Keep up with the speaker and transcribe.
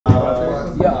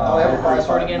Yeah.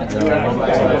 Sword again. It's a dragon.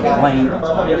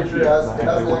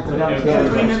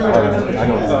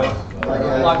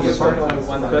 Lock your sword with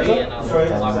 1-3 and I'll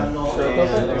lock it.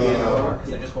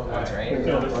 Because I just went once, right?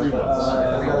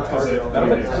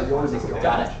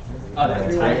 Got it. Oh,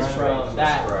 that ties from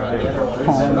that, but the other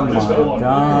one is. Oh my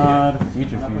god,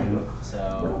 Future Fusion. So.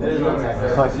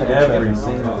 Fuck every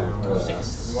single.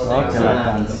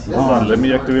 Hold on, let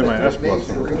me activate my S plus.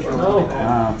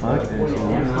 Ah, fuck this.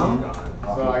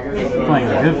 Playing a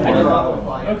good player.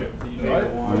 Okay.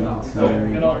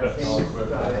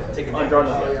 Take a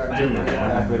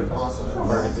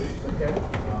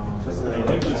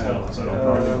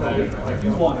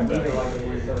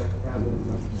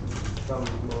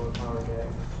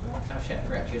Oh shit, I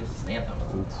forgot you had an anthem.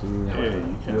 Yeah, you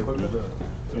can't do that.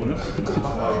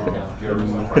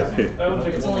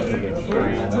 It's only 15.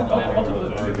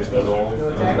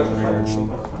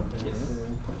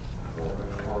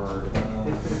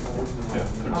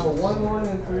 I'm a 1/1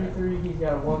 and 3/3. He's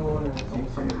got a 1/1 and a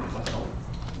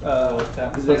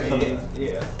 2/3.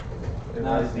 Yeah.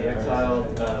 Now is the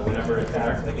exiled whenever it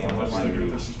attacks the game. Going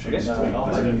to a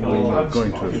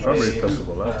strawberry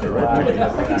festival after, right? 3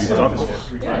 tacos.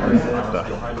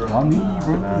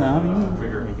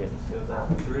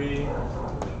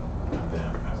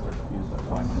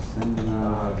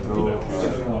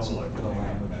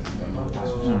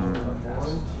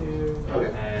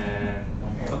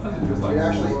 We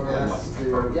actually asked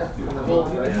to, yeah.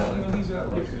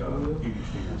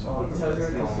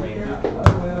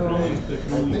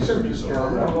 They should be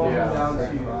down to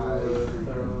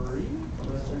 3.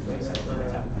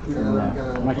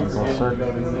 Might go circle.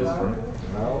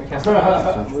 That's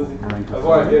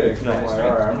why I did it. I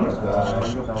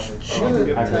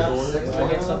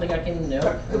get something I can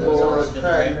note. Or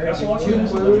attack 2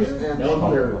 blues and 1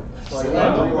 blue. So what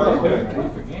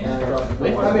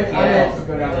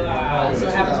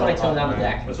happens when I tone down the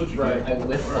deck? I whiff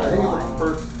the line.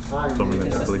 Something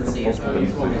that Consistency is really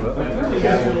important.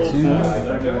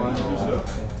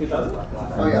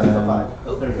 Oh yeah, for 5.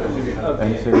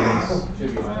 And series.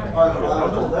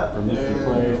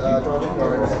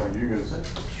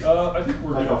 I think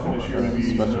we're going to finish here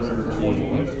maybe 20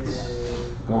 minutes.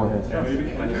 Go ahead. Maybe.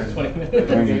 20 minutes.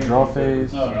 During the draw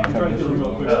phase. I'm trying to do it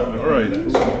real quick. Alright.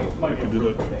 Mike can do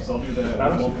that. So I'll do that.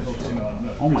 I'm focusing on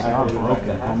Oh my god,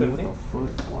 broken. Homie, what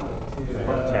the fuck?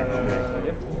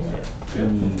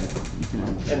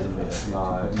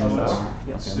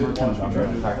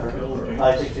 I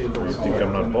think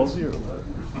I'm not ballsy or what?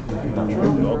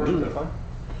 I'll do it.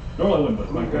 Normally I wouldn't,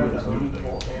 but my girl is doing it.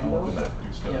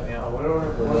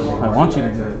 I want you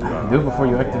to do it. Do it before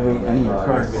you activate any of your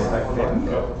cards. I think.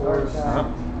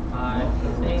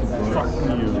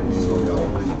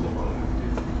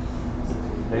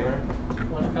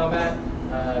 One combat,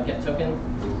 get token.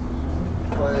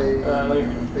 Play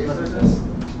basic.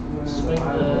 Swing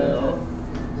the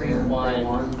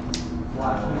 3/1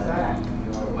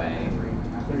 away.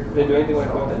 They do anything like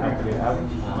that?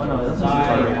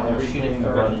 Die, shoot it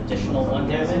for an additional 1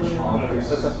 damage.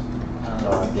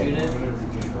 Shoot it.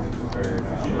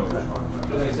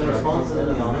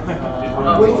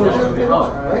 Wait for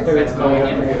it. It's going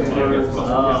in.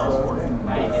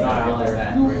 I did not realize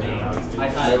that. I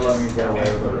thought it was.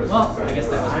 Well, I guess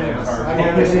that was my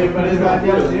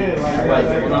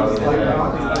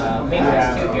main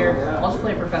phase 2 here. I'll just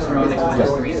play Professor Onyx for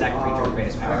just 3 seconds, reach your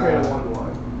greatest power.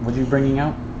 What are you bringing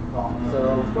out?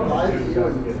 So 5 you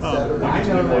and 7.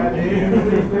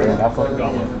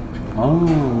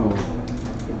 Oh.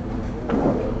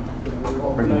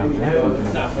 Bringing out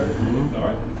that.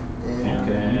 Alright.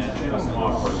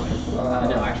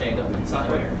 No, actually, I don't. It's not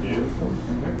here.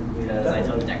 Because I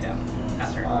toned the deck down.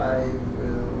 That's her. I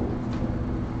will.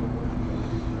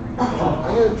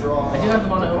 I'm gonna draw. I do have the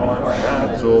mono open for it.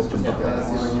 It's open.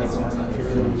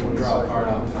 Draw a card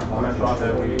out. I thought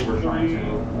that we were trying to.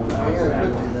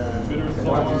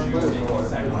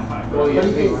 Well, yeah, I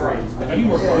need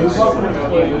more cards.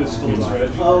 Play with school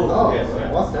strategy. Oh,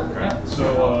 what's that? So,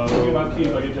 we're not key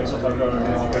if I get to some type of card.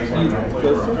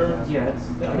 Yeah,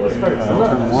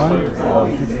 Turn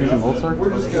 1, Future Fusion Gold Sword. We're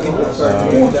just gonna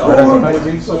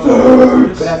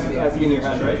But has to be in your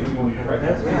hand, right?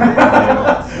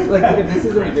 Like, if this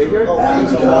is in a graveyard,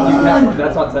 you have,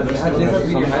 that's on 7. It has to be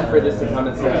in your hand for this to come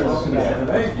and say.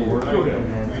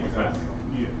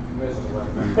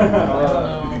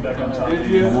 Back on top. Did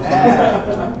you? I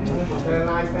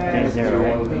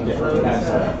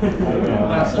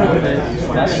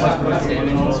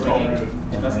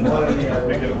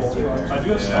do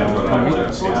have start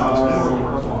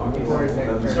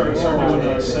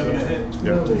doing 7 to hit.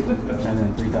 Yeah. And then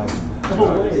 3,000.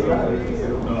 But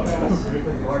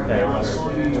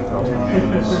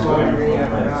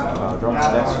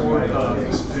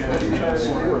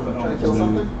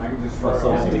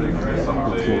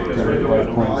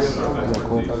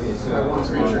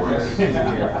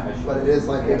it is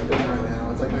like it's right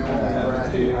now. It's like my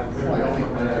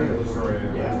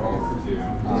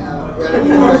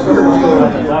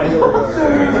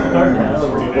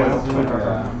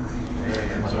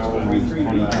only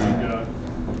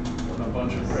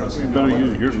You better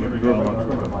use yours. Let me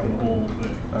grab mine.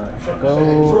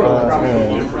 Go,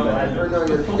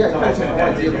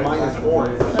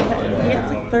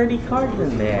 It's like 30 cards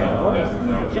in there.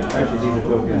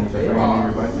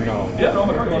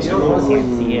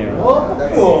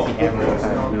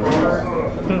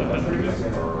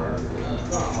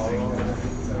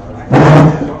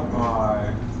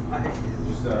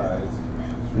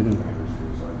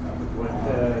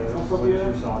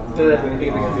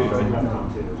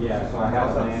 Yeah, so I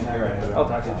have some here. I'll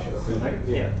talk to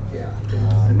you.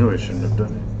 I knew I shouldn't have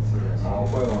done it.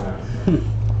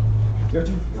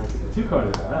 Two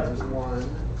cards. That's one.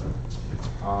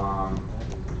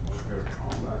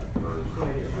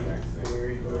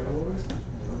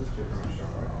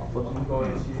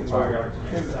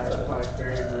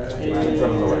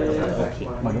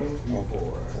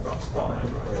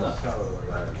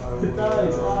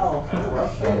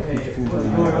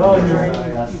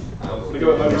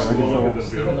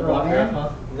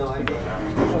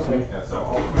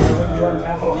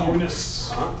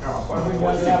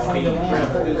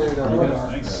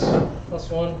 Plus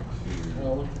one.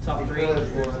 Look at the top three. I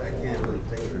can't really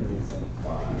think of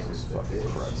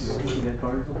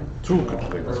Two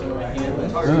complete. This one in my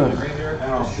hand.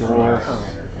 Sure.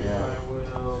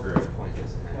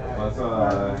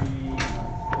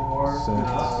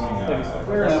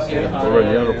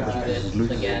 Already out of blue.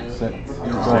 Again. Set.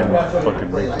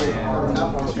 Fucking ring.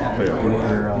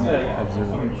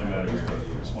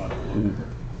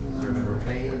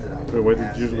 Wait, why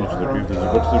did you go to the view? Did you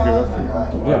go to the view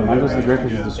after? Yeah, mine was the great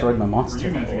because you destroyed my monster.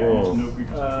 Oh.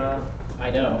 I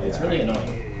know, it's really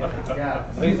annoying.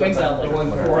 These things out like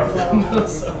four of them.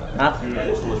 So. Huh?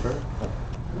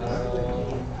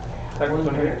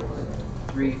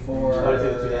 3, 4. I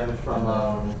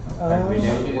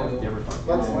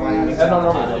don't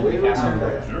know.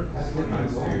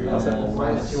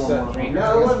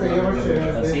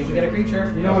 Let's see if we get a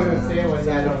creature. You know what I'm saying was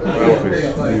I don't know.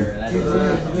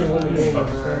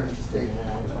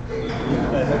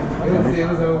 It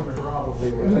was over.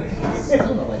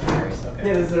 Still no legendaries. Okay.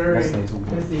 Yeah, this already.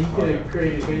 He could have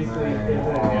created basically.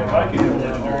 If I can get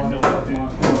legendary, no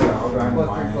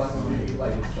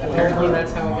Apparently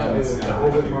that's how it goes.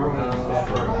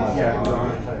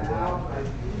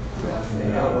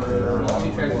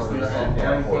 Two treasures lose that.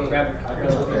 Grab a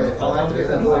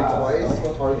Twice,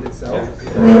 target itself.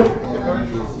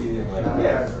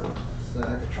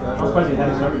 I'm surprised you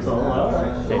haven't started so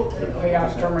low.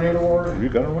 Chaos Terminator War. Have you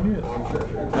got one yet?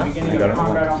 Beginning of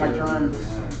combat on my turn.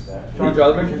 Did you draw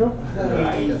the picture, Joe?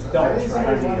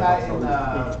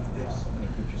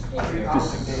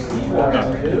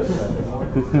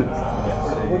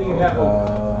 What do you have?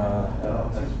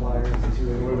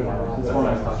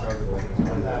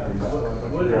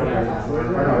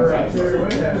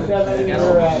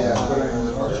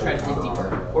 Let's try to dig deeper.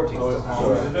 14.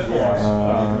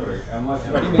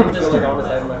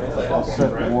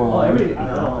 Set Oh, one. everything.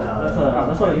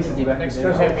 That's what I used to do back in the day.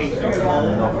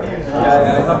 Yeah, I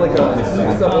have like a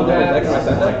whole different deck in my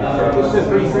set deck. It's just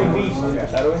Three beast.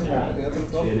 shadowing.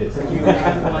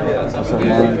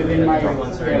 Within my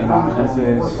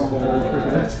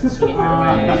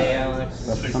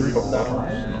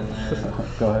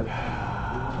Go ahead.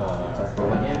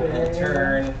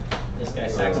 Turn. This guy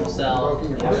sacks himself.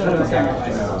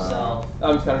 Sacrifices himself.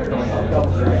 I'm just kind of going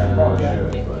You're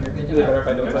good Is to it better if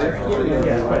I go. do it?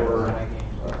 Yeah.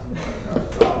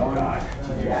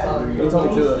 It's only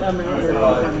two. No,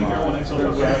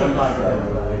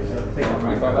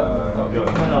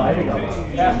 I think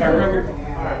yeah, I remember.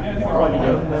 And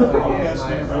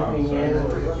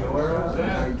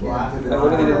what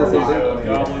did they do the same thing?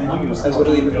 And what did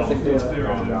they do the same thing?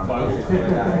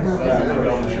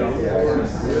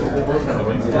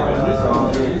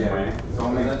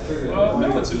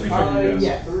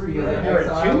 Yeah. You're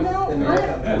at 2 now?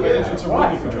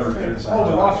 Oh,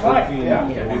 we lost 5. Yeah.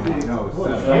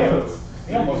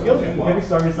 Yeah, almost guilty. Maybe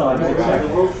start us on. But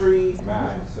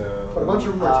a bunch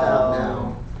of them are tapped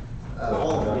now.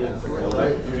 All of them,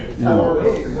 right? No.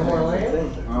 No more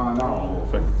land?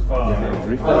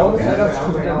 Three? I don't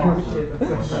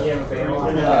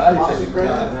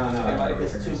No, no.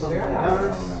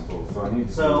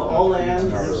 So all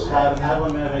lands have had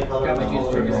one mana of color.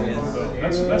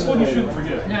 That's what you shouldn't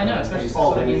forget. Yeah, I know, especially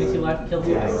since the game makes you life kill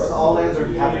 2 guys. So all lands are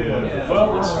having color. Yeah.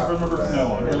 Well, let's remember from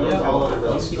now on. All other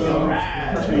Let's bills. go.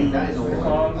 Actually, it's not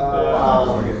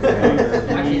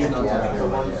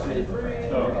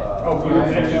Oh,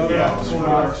 good. Yeah. So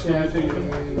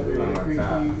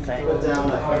Put down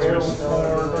the Harris.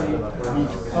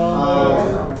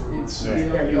 Let's see.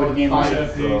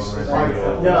 Set piece.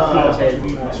 No. Okay.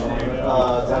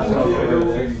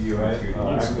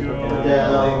 Let's go.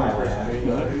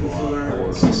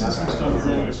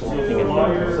 So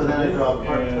then I draw a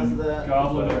card because of that.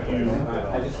 Goblin at you.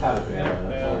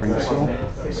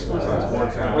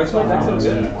 Which one? That's so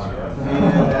good.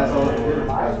 And that's all it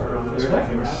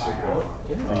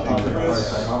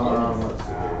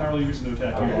Not really using to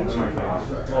attack you.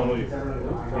 Oh, wait.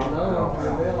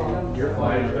 You're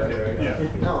fine. Yeah.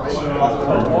 No, I So,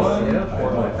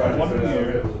 1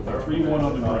 here, 3-1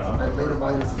 on the ground. I made a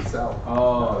minus itself.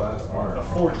 Oh, that's smart. A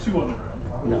 4-2 on the ground.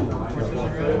 Yeah,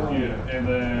 and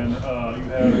then you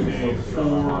have a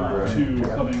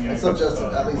 4-2 coming in. So just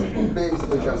at least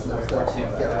basically just enough stuff to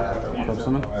get rid of it. Flip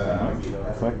summon.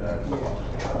 Effect.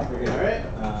 Alright.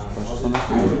 Special summon.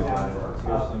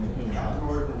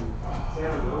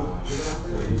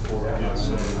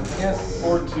 Yes.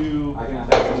 4-2,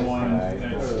 1,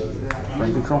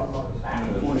 Brain control.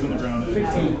 and 4-2 on the ground.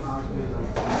 15. I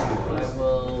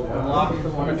will block the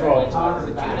one to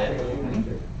execute it.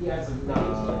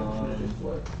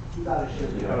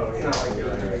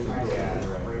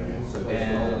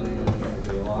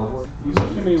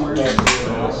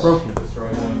 Broken.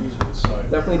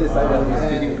 Definitely decide that.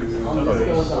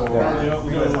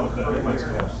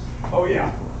 Oh,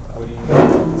 yeah. So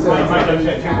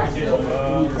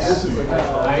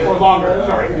Or longer,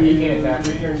 sorry, you can't attack.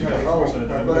 Oh,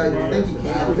 but I think you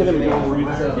can.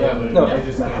 No.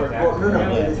 Well, no,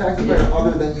 it attacks a player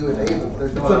other than you enable.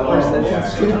 There's no other person.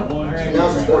 Now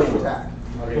it's a forced attack.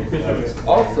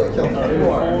 Also, Kill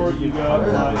Or you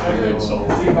got Soul.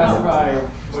 If I survive.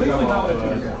 Definitely not what I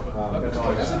do.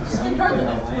 Same card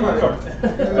though.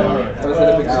 Alright. I was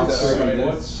at a big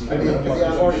success. I mean,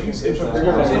 they're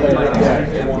gonna say like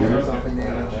one or something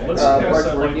damage. Let's cast Mark's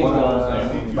that working lightning bolt on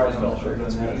and Fire spell Spell.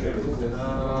 That's good.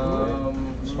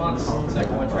 Response,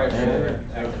 second one, treasure,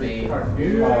 activate.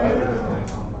 Yeah.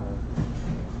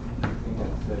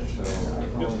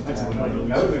 You're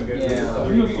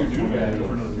gonna get your dude back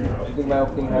for another turn. I think my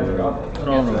opening has a drop.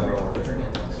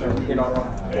 You're not wrong.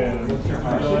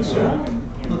 And so you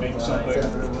can make something.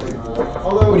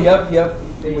 Although, What do you have?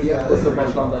 What's the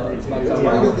best on that?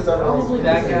 Probably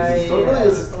that guy. So it really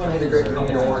is just kind of great for Right,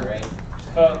 you. right?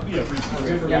 Yeah,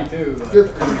 Good for me too. Good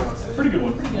for you. pretty good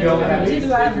one. You only have We these do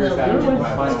have the figures out. weird ones,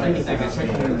 but I think that guy's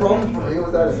pretty The good. problem for me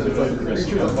with that is that it's like,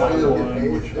 creatures of value get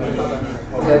paid. It's not that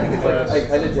Yeah, I think it's like, I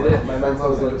kind of did it. My mind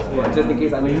was like, just in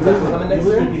case I need to come in next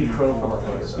year.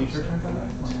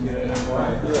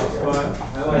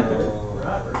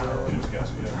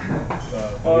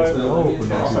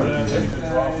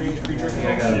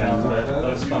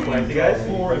 You guys?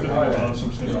 4, and then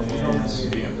some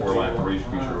Being 4 land for each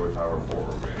creature with power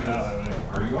 4.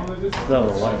 Are you on the Discord? So,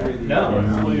 what?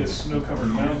 No. Play a snow-covered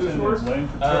mountain, it's land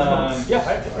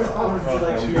Yeah.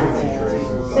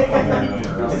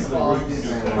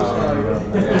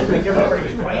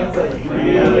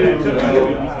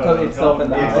 So itself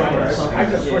and that. I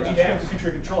just switched Each decks.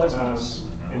 creature control has bonus.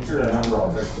 It's a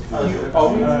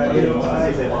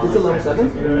level 7?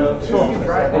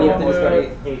 And you have to discard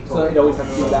 8. So it always has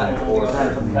to do that.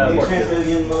 You transfer the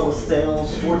game level stale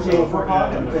 14 for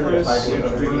pop and finish by doing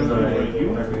 3 games already.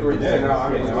 I'm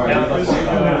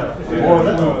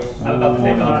about to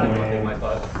take off and take my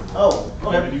thought. Oh,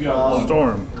 okay. You got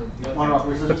Storm. One rock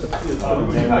resistance. You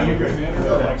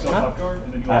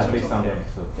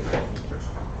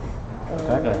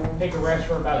Take a rest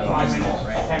for about 5 minutes,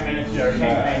 10 minutes, same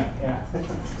thing, yeah.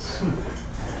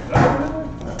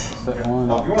 Set one.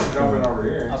 If you want to jump in over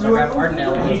here. Also grab Arden I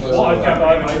want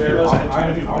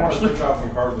to switch out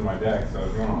some cards in my deck, so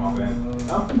if you want to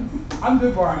hop in. I'm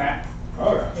good where I'm at.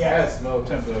 Okay. Yeah. No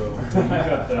tempo. You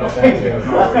got that.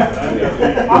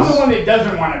 I'm the one that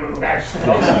doesn't want to move, actually.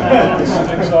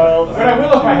 Exiled. But I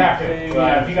will if I have to.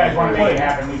 If you guys want to make it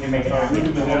happen, we can make it happen.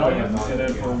 Leave the medallion, and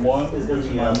then for 1, lose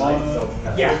my mana.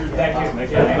 Yeah, thank you.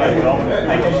 Make Yeah, that thank you. goblin.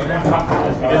 Thank you.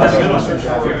 That's good. I'll search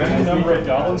for any number of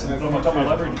goblins and put them on top of my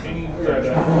library. Any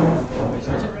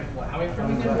How many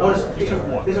from again? you took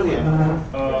 1.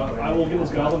 I will get those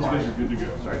goblins. You guys are good to go.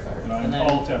 And I'm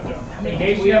all tapped out. In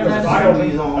case we have a I file.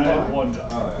 have 1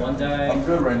 die. One die.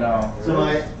 good right now. So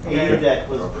my 8 deck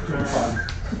was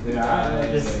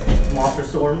this Monster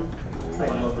Storm. I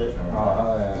loved it.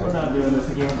 We're not doing this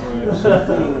again.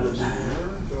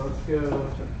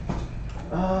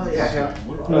 Yeah,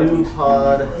 new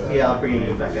pod. Yeah, I'll bring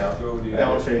you back out. Yeah,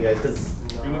 I'll show you guys because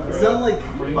it's not like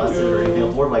busted or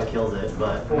anything. War Bike kills it,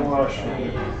 but it's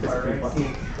pretty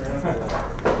fun.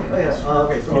 Oh yeah.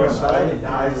 Okay, so we're inside.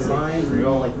 I signed. We're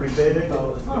all like pre-faded.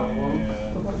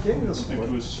 And stick to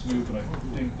his snoop, and I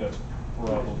think that's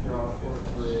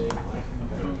probably.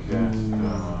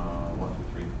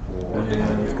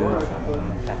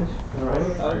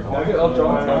 I'll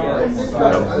draw it.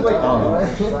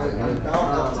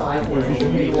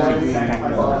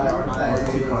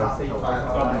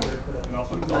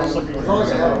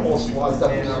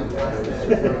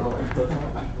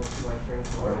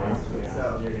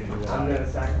 I'm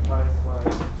gonna sacrifice my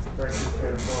breakfast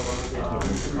care form.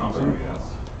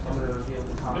 I'm gonna reveal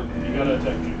the top. You gotta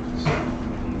attack me.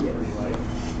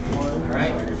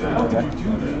 Alright.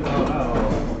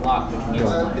 Lock. I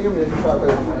think I'm gonna try to.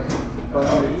 You want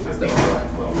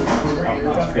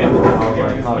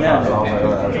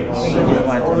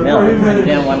to milk, but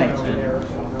then one extra.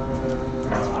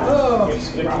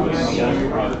 Stick to his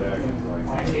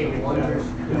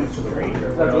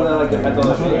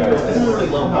This is really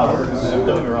low power. Don't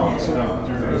get me wrong.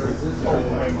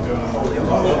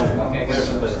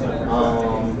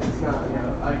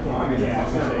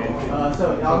 So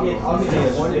I'll get one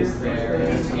there,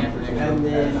 and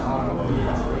then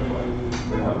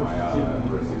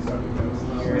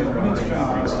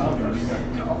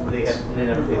They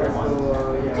never paid their one.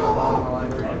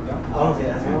 Oh,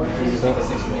 yeah. It's like a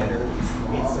 6 commander.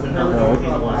 It's the number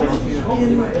one. Just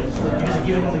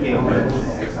give him the game.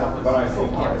 But I still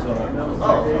can't.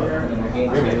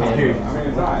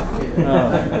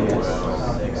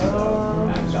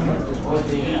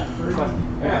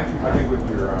 I think with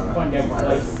your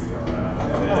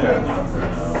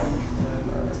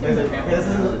It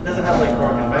doesn't have like more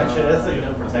convention. It's like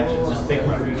no protection. It's just big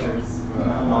creatures.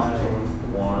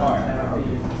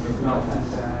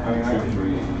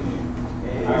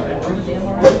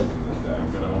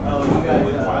 oh, you guys,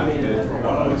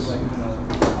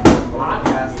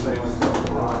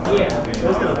 yeah. It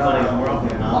was kind of funny. More often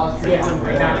than not. Yeah,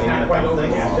 not quite over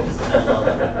yet. It's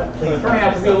turning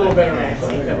out to be a little better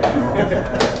actually.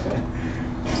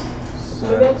 So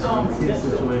that's the one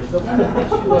that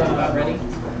makes you about ready.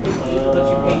 Let you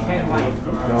pay 10 life.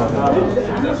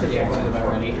 That's pretty excited about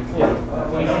ready.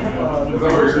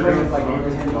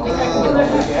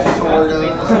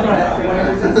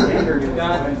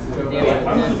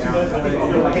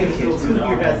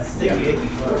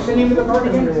 Send him to the party.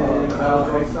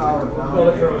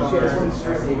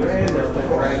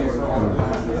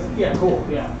 Yeah, cool,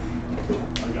 yeah.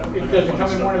 Does it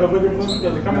come in one of the Withered Moon?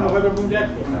 Does it come in the Withered Moon deck?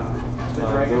 The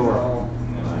dragons are all.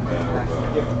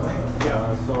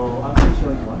 So I'm pretty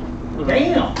sure it's one.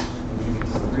 Damn! So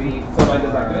mine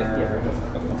does not good.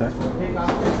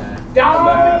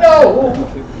 Domino!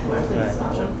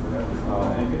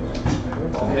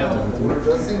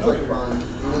 That seems like fun,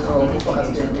 even though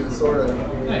last game he was sort of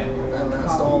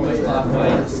installment.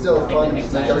 It's still fun to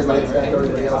make everybody expect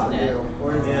everybody else to do.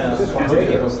 Yeah.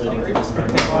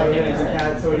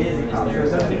 So it is.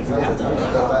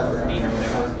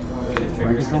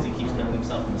 Triggers because he keeps killing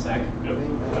himself in the sack.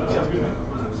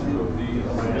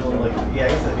 Yeah, I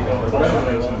guess that'd be the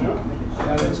It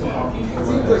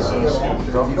seems like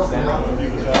you don't have to.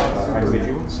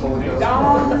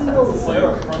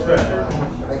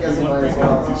 I guess you might as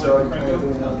well. So you kind of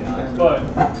doing that. But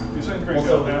you're saying crank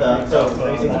Also, up with after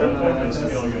the- you tap and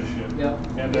scale your shit. Yep.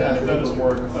 And then if that doesn't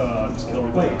work, just kill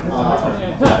everything.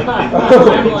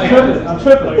 I'm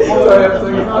tripping.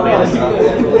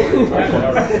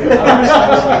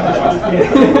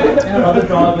 Another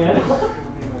draw again.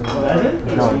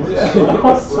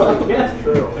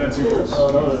 That's yours.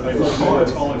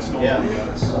 That's all it's still.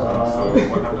 Yeah. So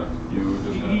what happened? You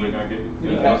just bring out game?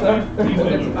 You catch them? You don't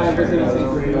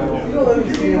let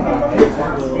me see him. I'm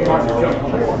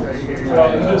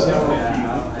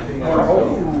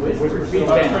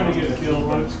trying to get a kill,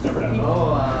 but it's different. I'm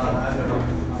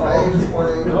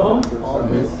playing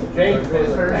August.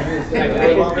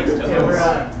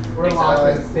 We're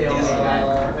locked in stalemate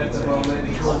at the moment.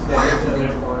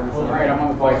 Alright, I'm on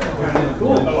the bike.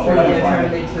 Cool. Trying to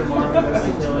make sure Marvin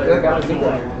doesn't kill it.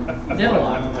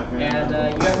 Deadlock.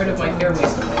 And you got rid of my fair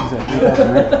waste.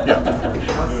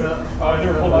 I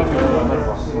never pulled out the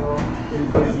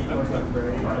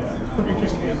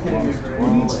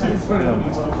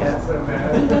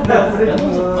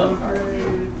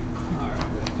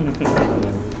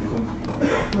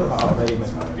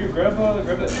Here, grab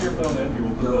that share phone and you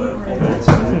will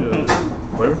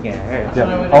put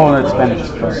Yeah. Oh, no, it's Spanish.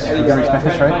 During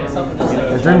Spanish, right?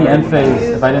 It's during the end phase.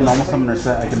 If I didn't normal summon or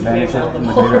set, I can banish it from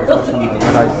the graveyard, especially from the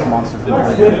red ice monster from the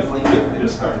graveyard.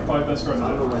 This card, 5 best cards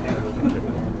ever.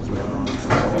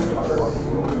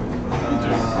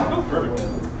 Oh, perfect.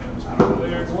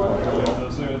 There.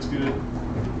 So that's good.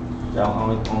 Yeah,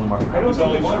 only mark. I don't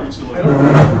only one reach I don't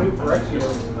know if correct you.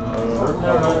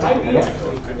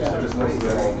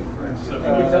 I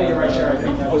can tell you right there, I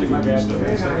think that was my bad.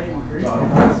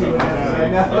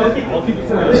 I'll keep it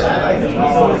for you.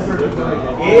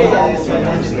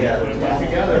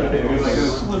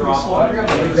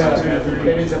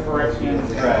 That is a correction.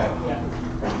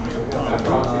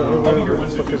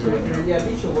 Yeah,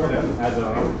 these should work as a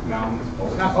noun.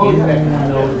 Oh,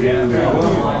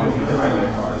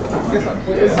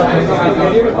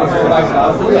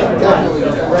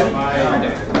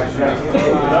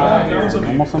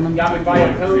 Normal summon? Got me by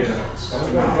a code.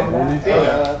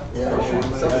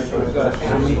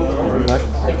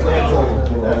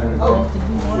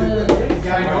 I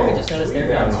just noticed they're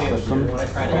down too. When I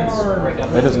tried to break up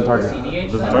That doesn't target.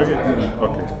 CDH. Doesn't target?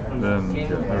 Okay. Then,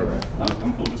 yeah, alright.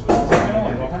 I'm cool with this.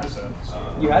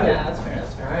 You had it. Yeah, that's fair.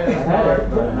 That's fair.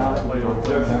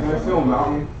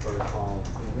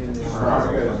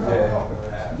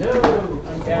 No,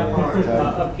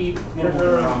 untap, upkeep,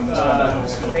 trigger,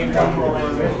 same number.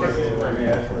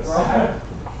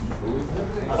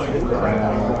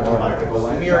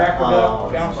 Mirror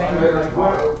acrobat, bouncing.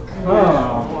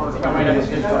 Oh, I might have a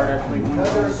good card actually.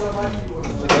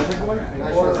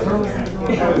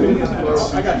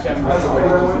 I got Chef. That's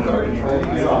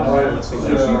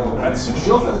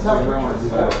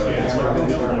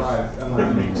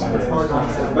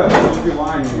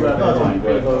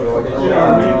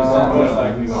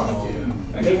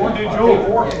Hey, Joe,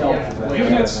 you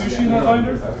haven't had sushi in that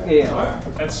binder? Yeah.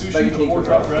 Had sushi, the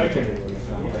 4-drop dragon?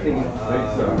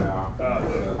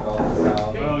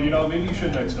 Well, you know, maybe you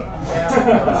should next time.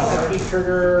 Upkeep,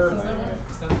 trigger.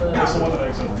 That's the one that I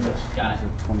accepted. Got it.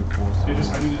 24. It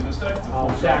just, I needed this deck to pull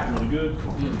stack really good.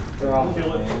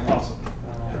 Kill it, awesome.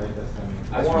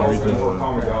 I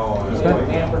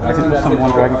can do some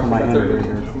one dragon from my hand over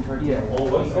here. Yeah. Oh,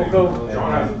 go.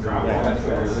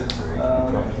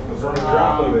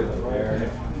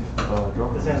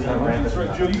 That's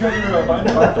right, Joe, you got your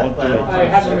binder? I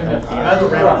haven't been.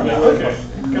 Okay.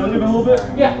 Can I leave it a little bit?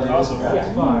 Yeah. Awesome. I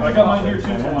got mine here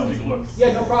too, if you want to take a look.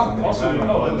 Yeah, no problem. Also,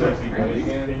 oh, there he is.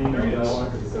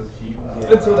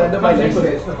 And so the end of my next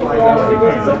phase. Just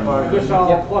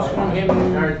plus one him.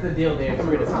 There's the deal there.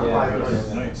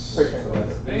 Nice.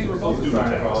 Hey, we're both doing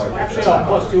that. Actually, I'll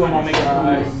plus 2 and I'll make it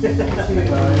 5.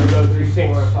 3,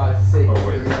 6.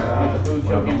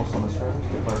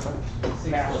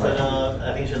 I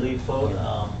think you should leave quote.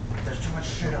 There's too much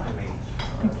shit on me.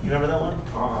 You remember that one?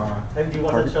 Hey, do you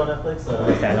watch that show on Netflix? I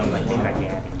don't like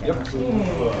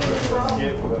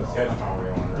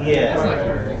Yeah.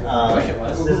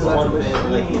 This is one bit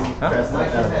like he's dressed up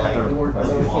as like a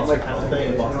monster kind of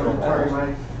thing,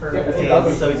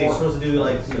 so he's supposed to do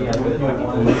like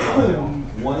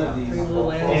one of these,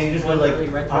 and he just went like,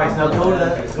 alright, now go to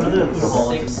that, go to the food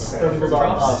hall, throw people's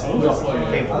off the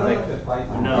table. Like,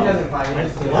 no,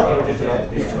 there's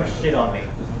too much shit on me.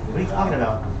 What are you talking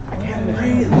about? I can't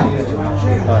breathe. There's too much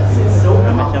shit. It's so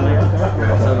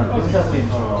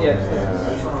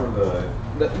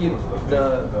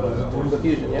The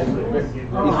fusion, yeah. He's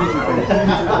fusion for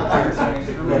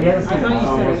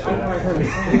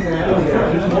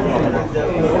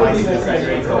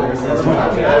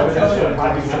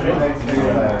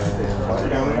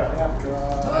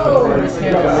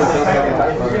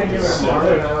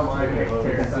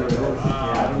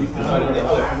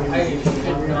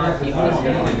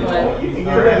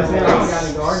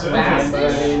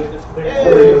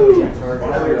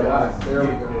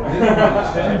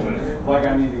Like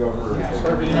I need to go for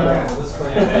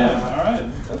Alright.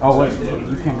 Oh wait,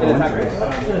 you can't go into it.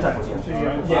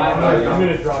 I'm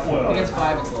gonna drop one. I think it's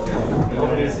 5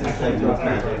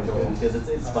 and because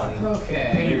it's funny.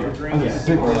 Okay. I'm just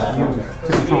sick of you.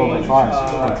 Take control of the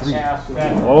 5, 3.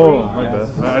 Oh, my bad.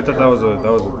 I thought that was a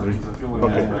 3.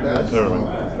 Okay, never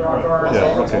mind.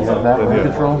 Yeah, okay. That one Yeah.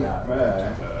 control.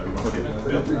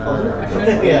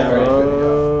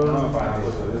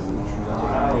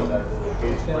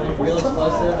 Real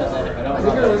explosive, and then if I don't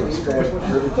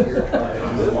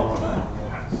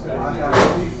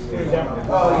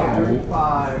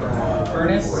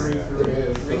Furnace,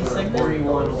 Ring Signet.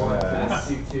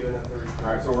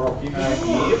 Alright, so we're all keeping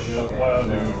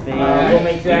We'll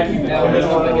make that. Now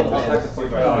we'll make it last.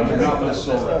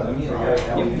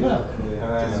 Yeah.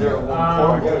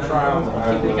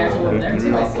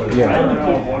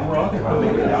 One rock. I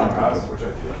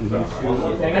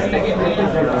guess technically it's I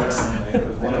don't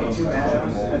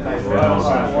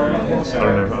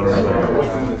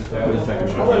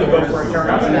know. I'm gonna go for a turn.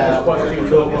 I'm gonna just put 2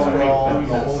 tokens away.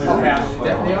 I'll pass.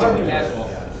 definitely casual.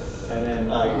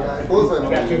 Close my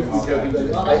mind.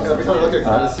 Every time I look at it, I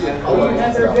see a color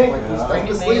and stuff. I'm like, stuff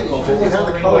the sleeve. You have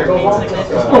the color. Oh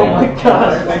my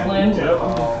god. It's like land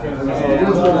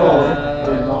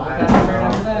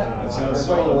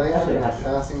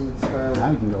passing the turn. Now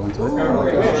you can go into it.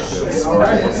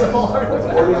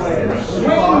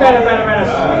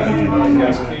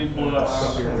 Cascade Blitz.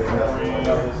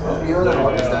 You know that I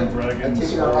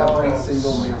take out every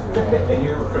single man.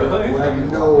 I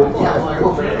know.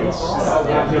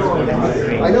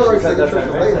 I know it's like a trick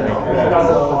to play now.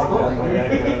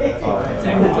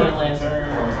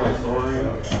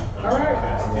 Alright.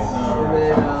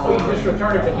 You just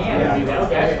return it to hand and do that.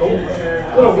 Okay. A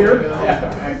little weird.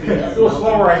 Yeah. A little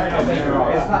slower, I think.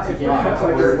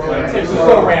 It's a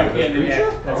slow ramp in.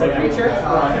 That's a creature? Yeah,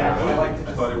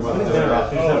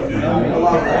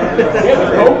 the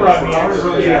Cobra.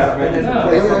 Yeah.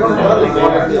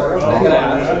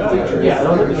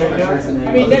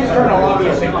 I mean, next turn I'll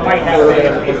obviously might have to,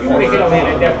 if you want to hit a land, I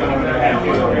definitely would have to.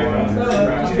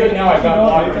 It's good now I've got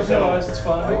blockers, so it's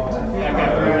fine.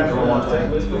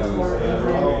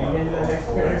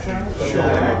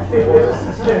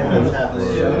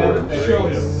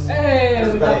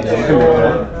 Hey, we got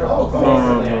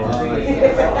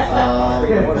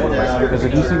Because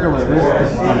if you sync her with this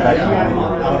is on back to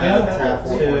Tap 2,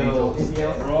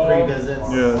 3 visits. I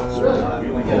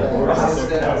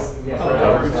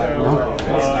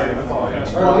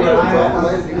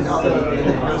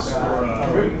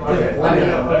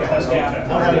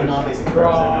don't have a non-basic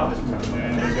draw.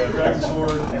 And you got Dragon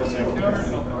Sword, same counter.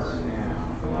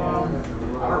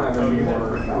 Oh,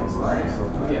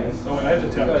 I had to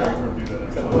tap Dragon Sword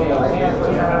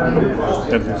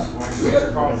to do that.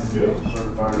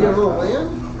 You have a little land?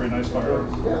 Very nice fire.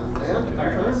 Yeah, land.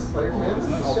 Turn. Play your hand.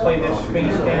 I'll play this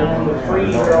face down,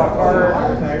 free, draw a card.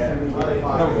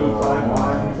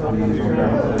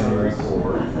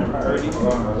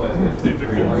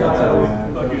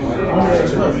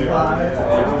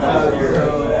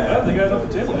 The guy up the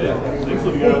table, yeah.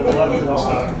 Thankfully, we got a lot of cool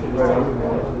stuff.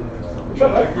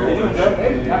 Not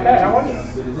bad, how are you?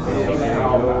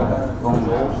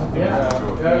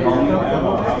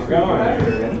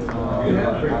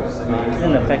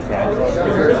 Doesn't affect that.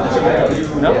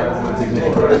 No?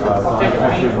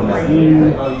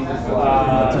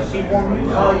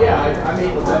 Oh, yeah, I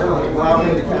mean,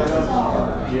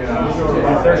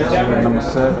 number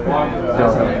set. Go.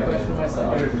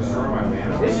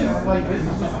 this is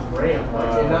great.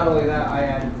 And not only that, I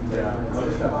had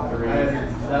other stuff.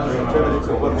 That was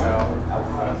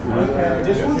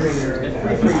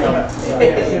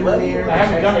I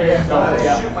haven't done it yet.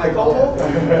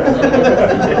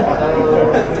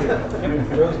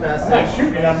 I'm not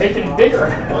shooting, I'm making it bigger.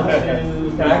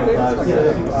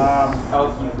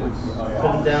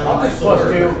 Put them down. I'll just plus 2.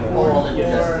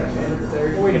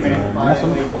 Wait a minute. I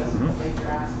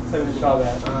saw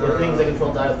that. The things I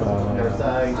control die from the other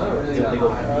side. They go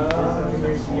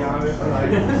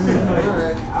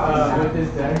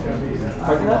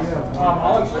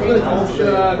I'll exchange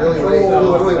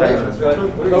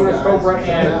Lotus Cobra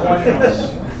and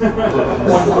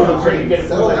one trade to get it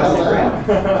 -5.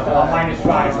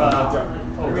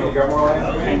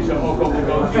 And so Oko will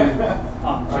go to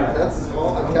That's small.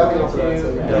 I'm counting for that. So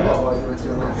you know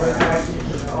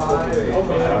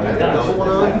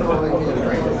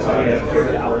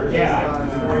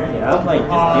Yeah, I'm like,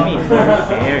 just give me 4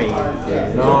 fairy.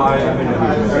 No, I'd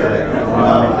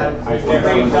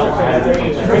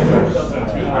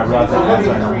rather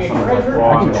I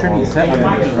can trim the set on the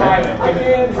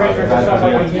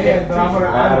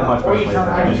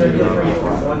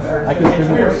I can trim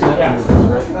the set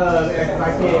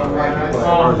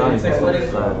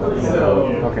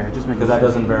okay, just make because that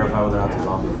doesn't verify whether or not it's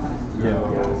zombie.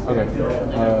 Yeah, okay.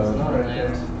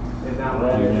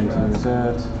 Into the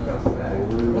set.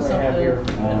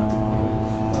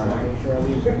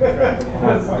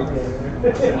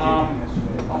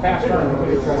 I'll pass turn.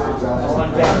 I'll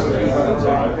untap.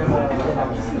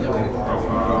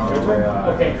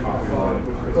 Okay.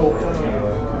 Cool.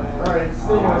 Alright,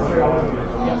 still going to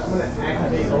I'm going to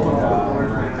activate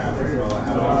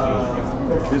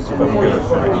This is what I'm good at.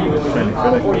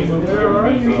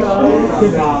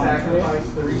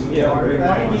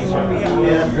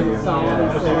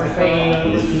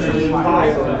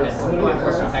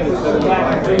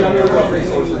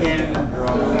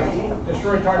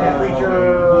 Destroy target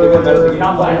creature.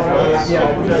 Combat.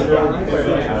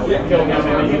 Kill him.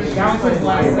 Count his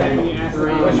last second.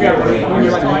 Unless you have when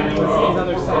you're like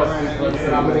another set.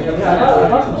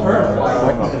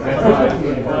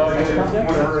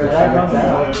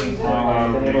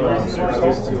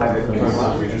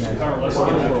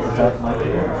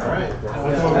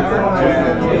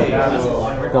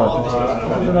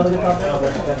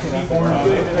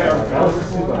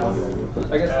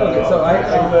 I guess, okay, so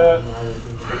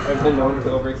I've been known to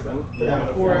overextend.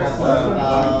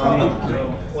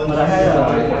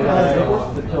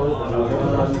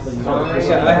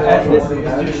 I had this I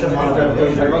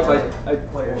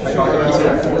got the pieces,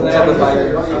 and then I had the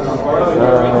fire.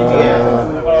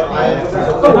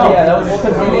 Oh yeah, that was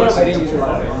because I didn't use it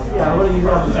last time. Yeah, what do you use?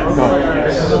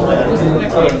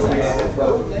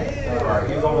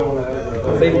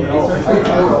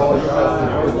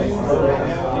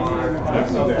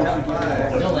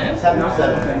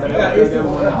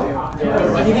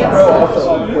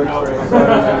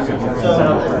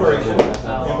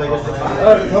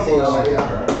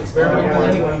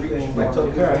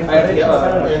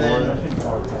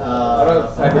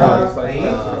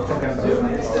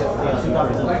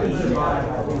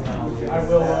 I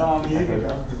will,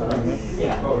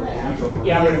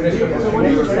 yeah, I'm gonna miss it. So when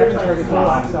you were 7 targets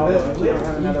locked, so we don't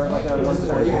have another, like,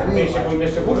 basically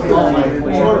miss it. I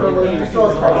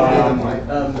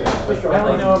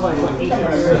only know of like 8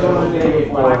 targets on the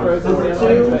Black Rose and the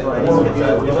other.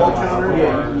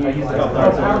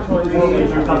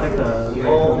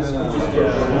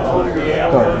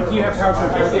 Do you have power for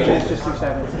everything? It's just 2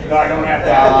 7. No, I don't have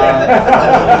that.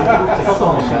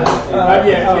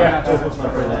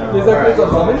 Yeah. Is there a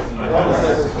summon?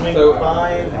 So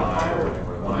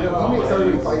As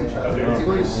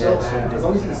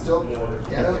long as you can still get him,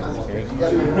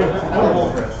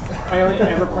 I only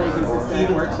ever play against this deck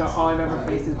work, so all I've ever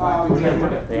faced is Black Rose.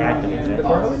 They activated it. I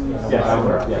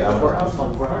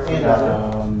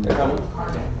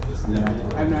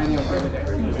have no idea what the deck is.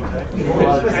 I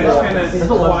just kind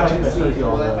of watch and see. No.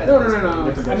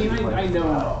 I mean, I know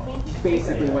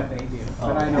basically what they do,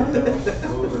 but I don't know. this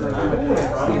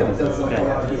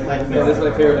is my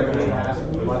favorite ever.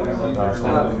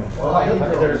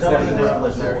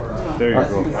 There you go.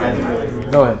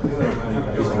 Go ahead.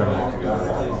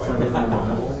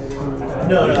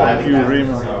 No, I Thank you, Reem.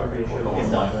 It's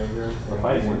done.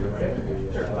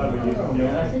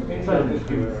 Another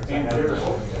tutor.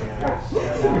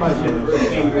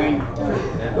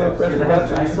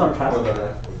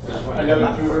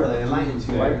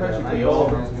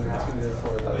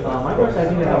 My question, I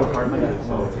think I have a card in my deck.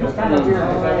 It's kind of weird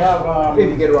because I have, If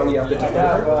you get it wrong, you have to check I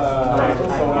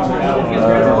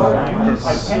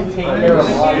can take care of a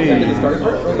lot of it.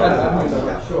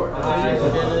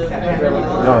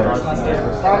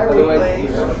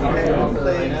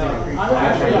 things.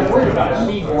 Actually, I'm worried about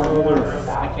Steve more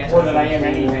than I am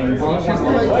anything.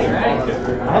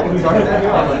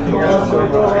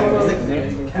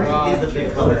 He's the big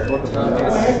color.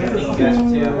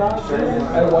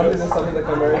 I wanted to summon the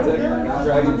Chimera to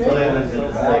Dragon.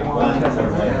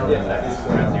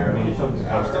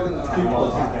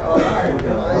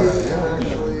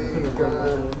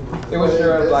 It was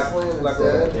your black Go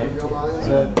ahead.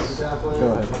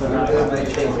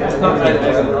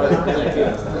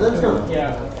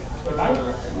 Yeah.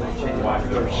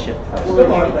 Shit. I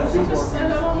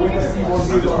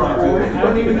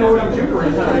don't even know what I'm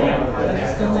doing.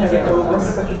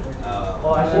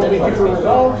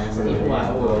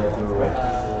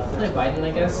 Biden, I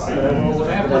guess. You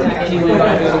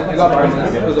got Biden.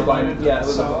 It was a Biden. Yeah, it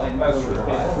was a Biden.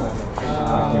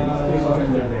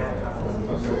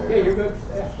 Yeah, you're good.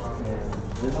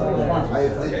 I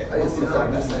just see that.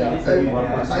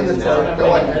 I just go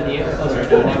ahead.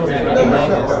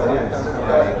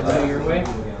 Your way.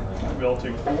 We'll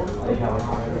take 4.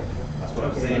 That's what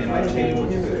I'm saying. It might change what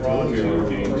you Draw 2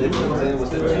 games.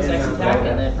 2 sex attack,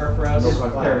 and then Perforos.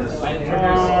 Biden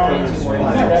triggers. 2 more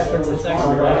attacks. 2 sex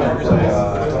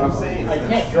I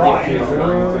can't draw it.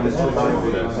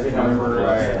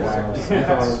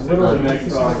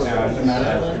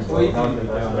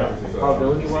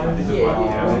 Probability wise?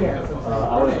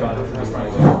 I would have gone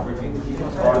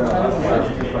I'm not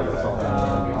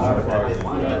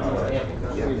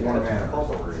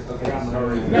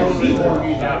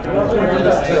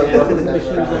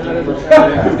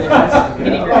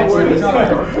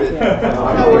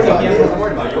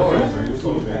worried about yours.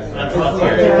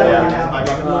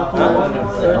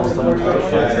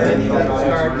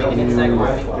 Discard, make an insect, or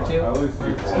make for 2.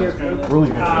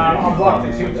 Ruling. I'm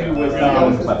blocking 2/2 with No,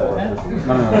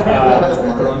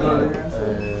 no.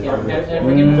 Yeah,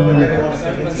 everyone's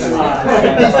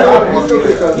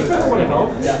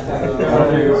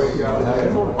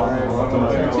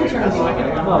Two turns, you might get a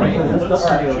couple, right?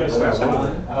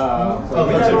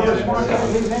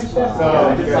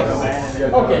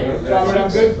 Okay, so I'm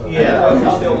good? Yeah.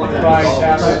 Right,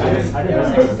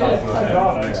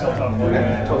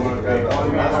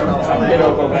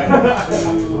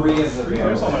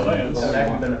 There's all my lands.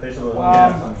 Beneficial. Is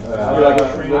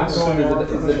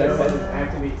the deck set?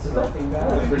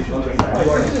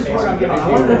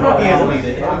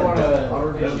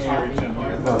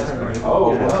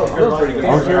 I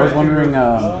was wondering,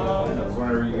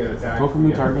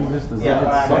 Pokemon targeting this, does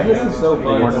that hit This is so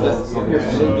fun.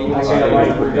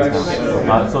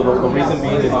 so the reason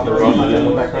being is the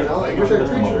problem back right is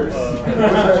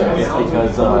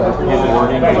because his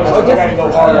wording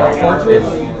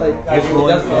his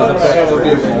ruling is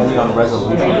effective only on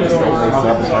resolution.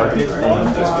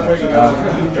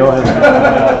 Go ahead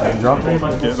and drop it. I'm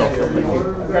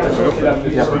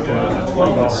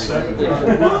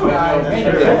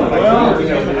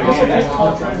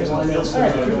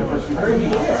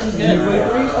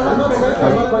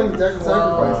not playing deck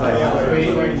sacrifice.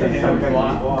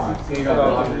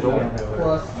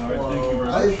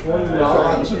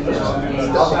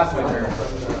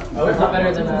 It's not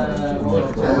better than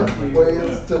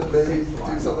Ways to maybe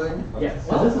do something. Yes.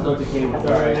 Well, this is okay.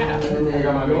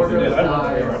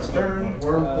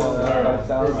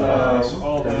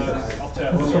 I'll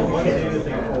tap. 1, 2,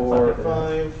 3, 4,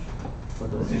 5. So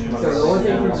the only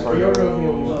thing for your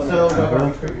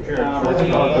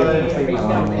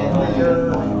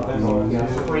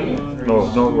No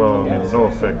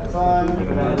effect.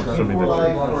 Assuming that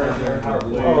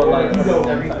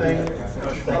Everything.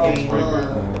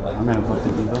 I'm gonna put the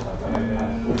Diva.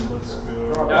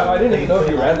 I didn't even know if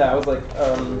you read that. I was like,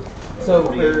 so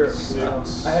for I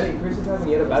had a Christmas time and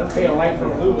you had a battlefield light from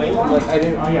blue lane. Like I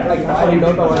didn't know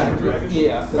if I wanted to.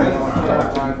 Yeah. So then I wanted to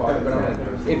but I'm like,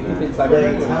 if it's cyber.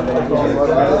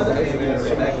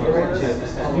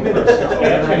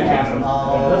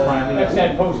 That's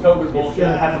that post-COVID bullshit.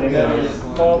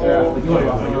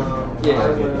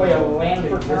 Yeah. Play a land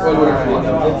for turn.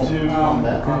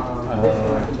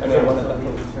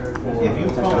 If you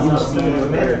promise not to spend your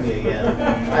commander to me again,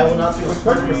 I will not do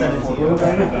 100% into you.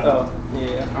 Oh,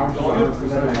 yeah.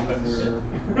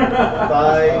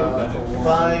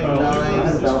 5,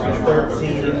 9,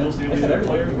 13,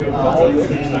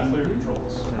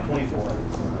 24.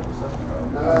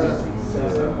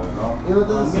 You know, it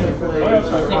doesn't seem to play. I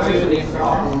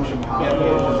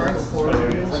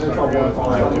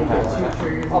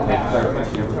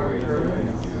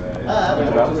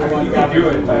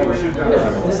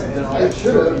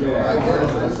should have. I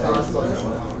guess.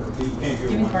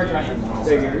 Give me cards right now.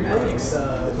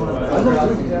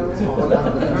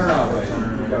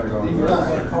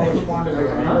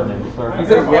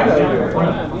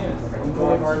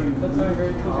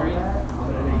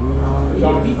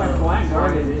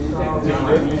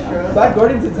 Black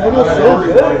Guardian's attack was so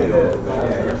good.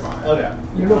 Okay.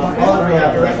 You know what? All we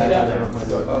have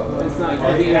It's not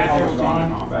good.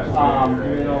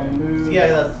 It'll move. Yeah,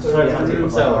 that's what I'm doing.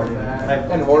 So,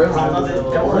 And Horus.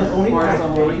 only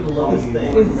way below this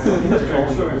thing.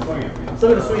 I'm still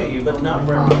gonna swing at you, but not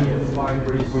for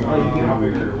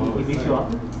you beat you up?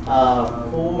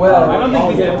 Well, I don't think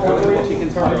we did. She can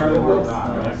turn around.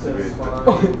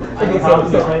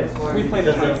 We played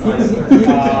this. He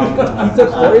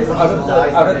took Horus out of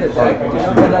the deck,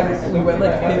 and like we went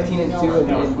like 15 and 2 in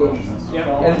games.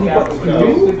 And he got Are you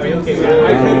okay with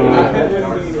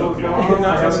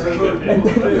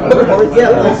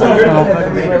yeah,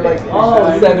 and we were like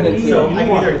 7 and 2.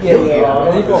 Yeah,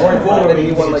 and he got Horus forward, and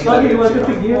he won like. So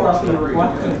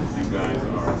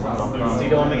you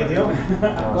don't want to make a deal?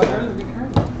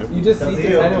 You just see the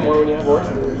 10 and 1 when you have Horus.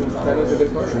 That was a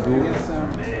good card.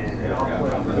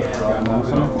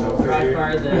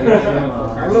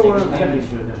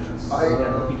 I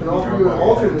can offer you an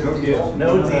alternate deal.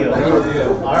 No deal.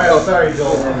 Alright, oh, sorry,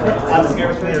 Joel. I'm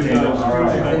scared of commander deal.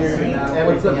 And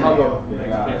what's the combo?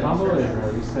 Combo is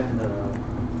you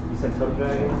said Toe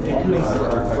Dragon?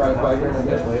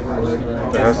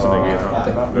 it has to negate,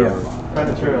 huh? Yeah.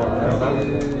 Predator.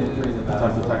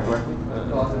 Attack correctly.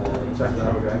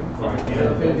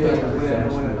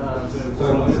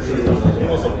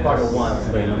 Also part of one,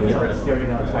 but you get rid of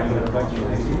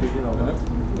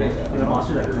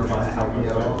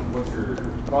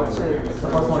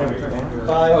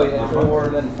five, oh yeah, 4,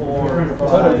 then 4.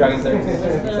 Total Dragon Series. Oh,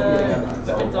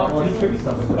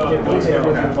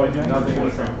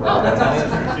 that's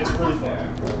awesome. It's really fun.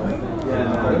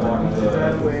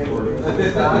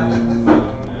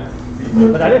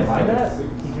 But I didn't mind that. He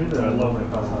drew the I love it.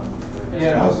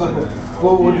 Yeah, I was like,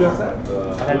 what would you have said?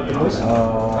 I'm going to.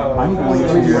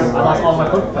 I lost all my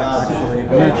book packs. I'm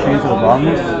going to change the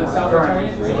wrongness.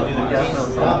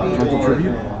 Mental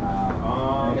tribute.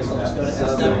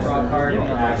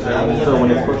 So when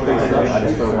it's pushed face up, I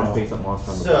just throw one face up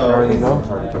monster on the There you go.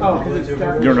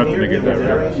 You're not gonna get that,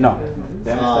 right? No.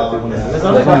 There's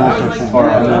only one section.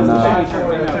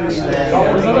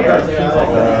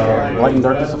 Light and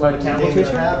darkness effect. Damage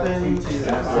happens,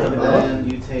 and then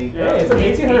you take. Yeah, it's like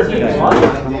 1850 And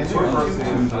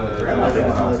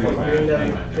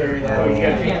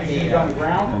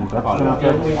darkness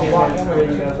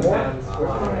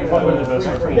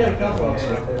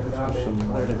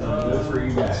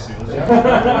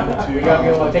We gotta be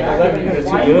able to take 11 units.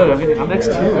 Good. I'm next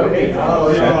too.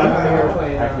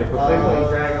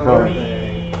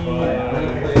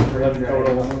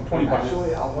 Total 20 bucks.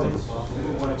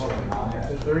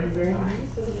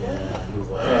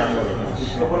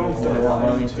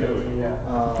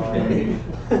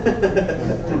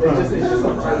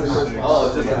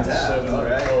 Oh, just a tap,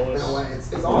 alright.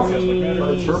 It's awesome.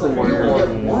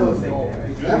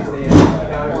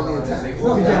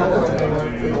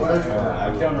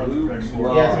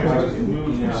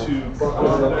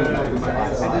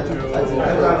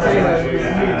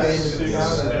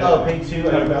 Oh, pay 2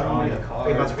 and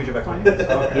pay monster creature back to me. He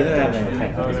doesn't have an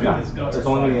attack. It's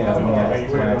only when I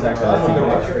attack.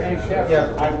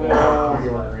 Yeah. I will.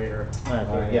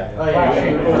 Yeah.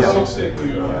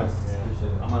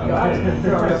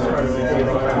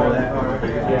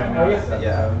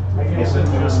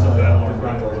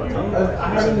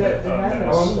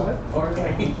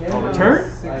 Turn?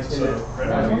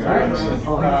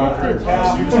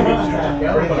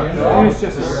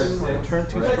 Turn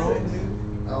too strong.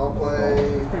 I'll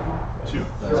play. 2.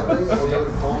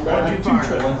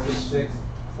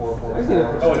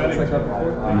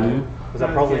 Was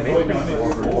that probably me?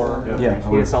 Yeah.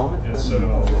 He Solomon? Yes, so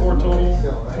 4 total.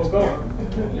 We'll go.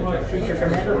 Feature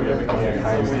commander?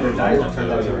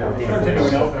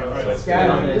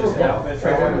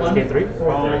 Game 3?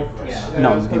 No,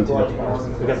 it's game 2. We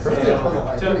got the first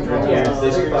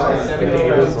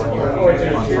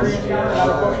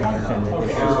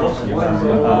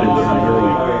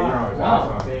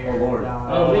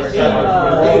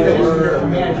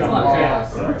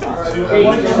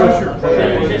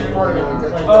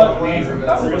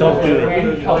Don't do it.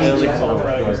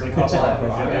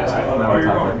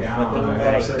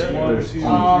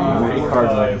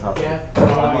 Cards like top.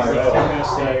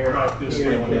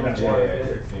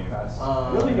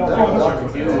 Really don't have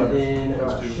much to do in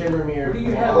Shimmermere. What do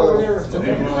you have over there? I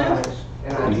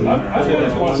think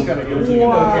this one's kind of good.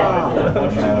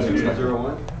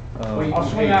 I'll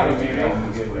swing out of you.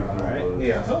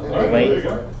 Yeah. Wait.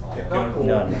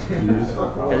 No.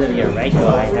 Because of your ratio, I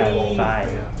have 5.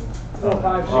 4,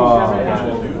 5, 6,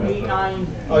 7, 8, 9.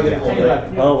 Oh, you get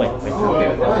 10. Oh, wait.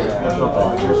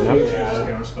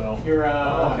 You're I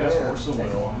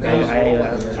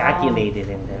calculated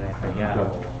and then I forgot.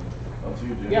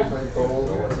 yeah. Oh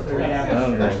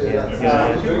my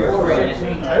God.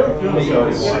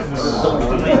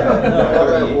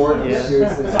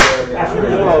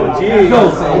 Oh, jeez.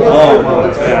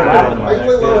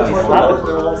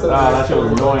 That shit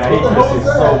was annoying. I hate this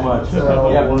so much. You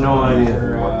have no idea.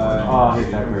 Oh, I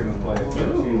hate that great.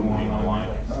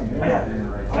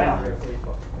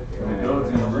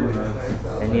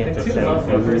 And you have to sell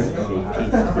figures. I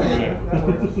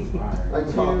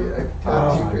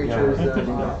have 2 creatures and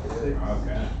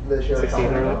the share that's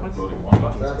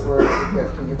where it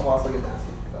can possibly get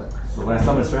nasty. So when I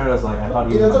summoned Stratos, I was like, I thought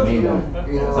he was my main one.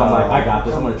 So I'm like, I got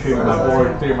this. I'm gonna trigger my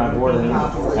board, clear my board, and then I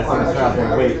summoned Stratos.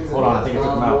 Like, wait, hold on, I think I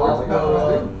took him out. I was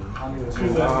like,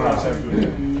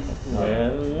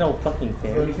 No fucking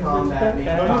fair.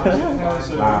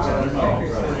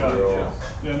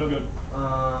 Yeah, no good.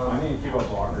 I need to keep a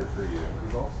blocker for you.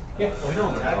 Yeah, we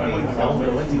don't tag me. I'm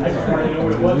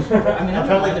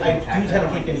trying like I do tend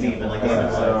to keep things even, like Look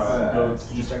at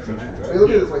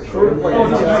this, like short of like.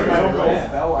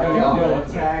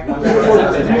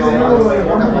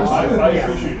 I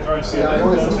appreciate it. Alright, see Yeah, I you.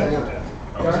 noticed this.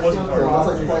 that's like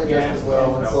playing just as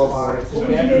well and so far.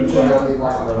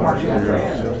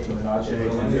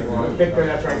 Victor,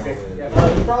 that's right, Victor. He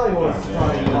probably was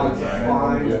fine.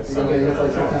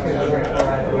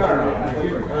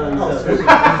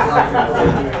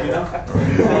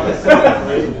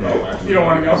 You don't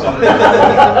want to go.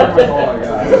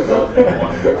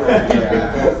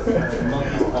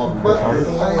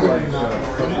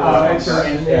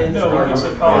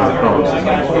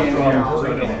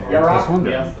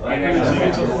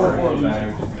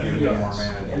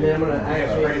 And then I'm gonna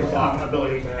actually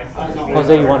ability.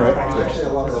 Jose, you won, right?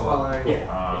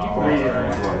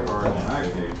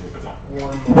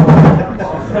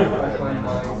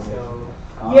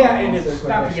 Yeah, and it's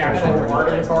not the actual art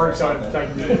of the card, so it's like,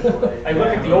 I look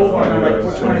at the old one, and I'm like,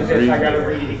 which one is this? I gotta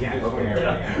read it again.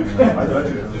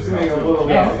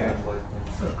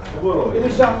 It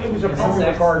was a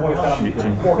popular card with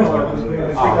 4 colors.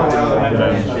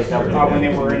 When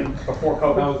they were in before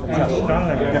COVID.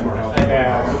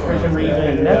 Prison Reef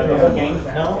and the whole game.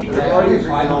 No.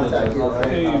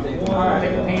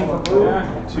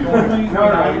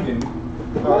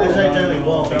 Generally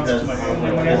won't because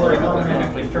whenever it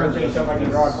turns into stuff, I can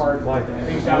draw a card.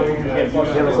 Things out here, you get plus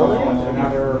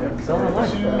another.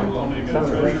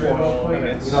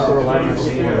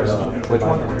 Which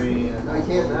one? No, you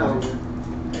can't now.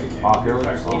 Oh, here we go.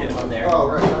 Oh,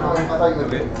 right. I thought you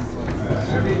meant.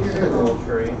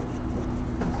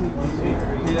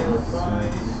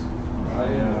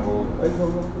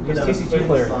 He's a TCG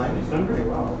player.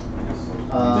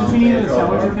 Does he need a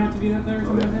seller's account to do that there or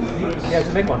something like that? Yeah,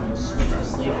 to make one.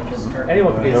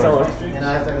 Anyone can be a seller. And I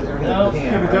have to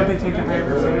Yeah, but don't they take the higher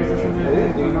percentage or something like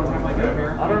that? Do you don't have like a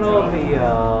fair? I don't know if the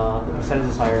percentage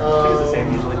is higher. I think it's the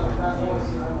same usually.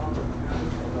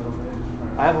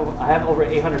 I have over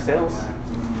 800 sales.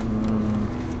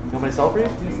 You want me to sell for you?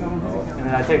 And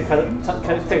then I take a cut of the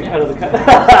cut.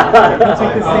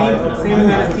 Take the same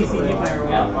amount as TCG player.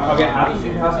 Yeah. Okay.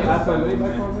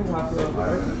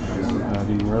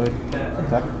 Do you really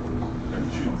attack?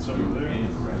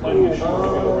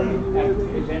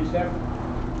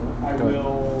 I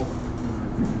will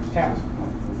tap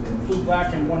 2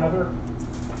 black and 1 other.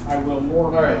 I will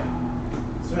more. All right.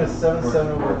 So it's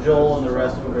 7/7 over Joel and the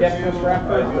rest over Yes, Miss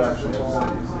Raptor.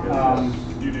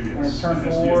 When it's turn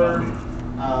 4,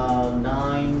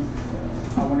 9.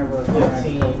 whenever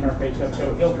 15. our face up,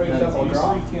 so he'll trade stuff, I'll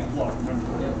draw.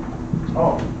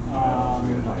 Oh.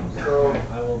 So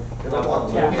I will.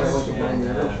 Yeah.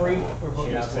 3.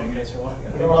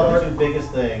 The other 2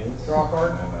 biggest things. Draw a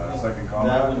card.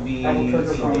 That would be. Actually,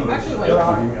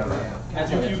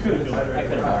 You could have. I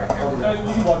could have.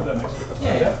 You can walk that next week.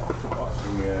 Yeah.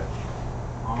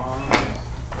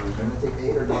 Take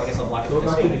 8 or I guess I'll block it.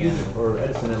 Or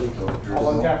Edison at least.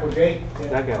 I'll untap with Jake.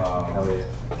 That guy. Hell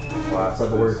yeah.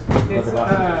 Spread the word.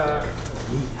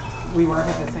 We work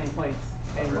at the same place,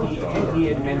 and he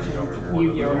had mentioned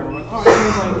Yu-Gi-Oh! And everyone, oh, it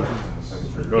was like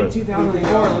in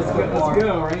 2004, let's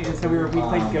go, right? And so we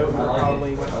played Go for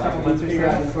probably what, a couple months or so.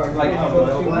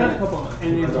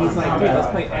 And then he's like, dude, let's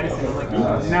play Edison. I'm like,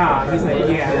 nah. He's like,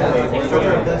 yeah.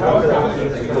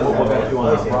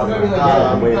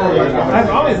 I've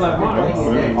always loved Mars.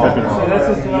 So that's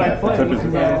just what I play.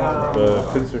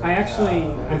 I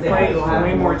play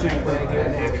way more jank than I do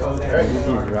in actual decks.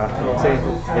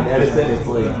 And Edison is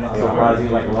like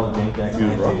surprisingly like a lot of jank decks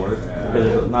actually work because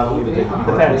it's not only the big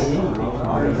Depends.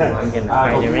 I'm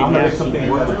gonna make something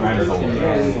work with grinders.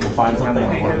 We'll find something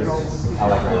that works. I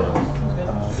like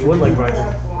grinders. You would like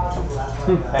Brian.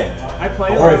 Hey, I play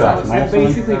don't worry about it. I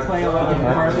basically play a lot of,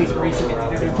 or at least recently.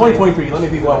 2023, let me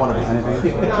be who I want to be.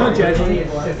 Anything? Don't judge me.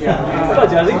 Not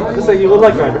judging. Just say you would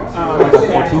like Grinder.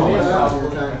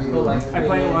 I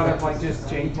play a lot of like just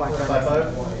jank black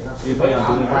cards. You play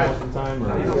on Doom sometime? I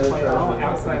don't play at all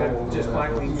outside of just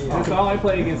black wings. That's all I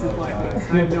play against is black wings.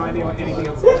 I have no idea what anything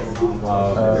else is.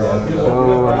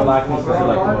 Black wings are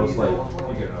like the most like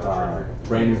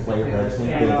brand new flavor for Edison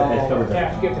because it covers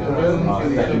everything.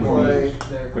 Second would be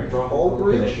quick draw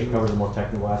because it covers the more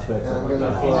technical aspects of like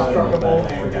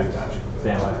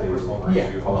standby phase.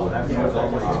 Yeah. Well,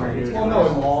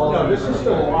 no, this is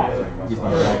still alive. He's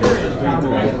playing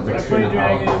Dragons. I play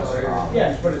Dragons.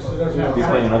 Yes, but it doesn't have. He's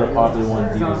playing another popular one,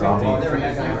 Diva Zombie.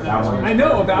 That one. I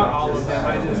know about all of them.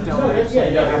 I just don't Yeah,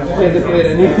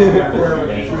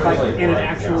 like in an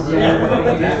actual game.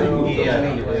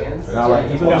 Now, like,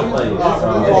 he's going to play.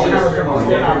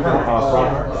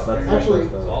 Actually,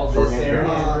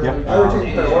 Yep. I would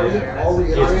take priority, all the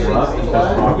iterations of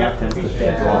that.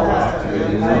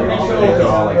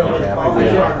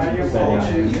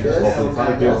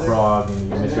 Frog and you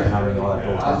miss your timing and all that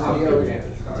bullshit.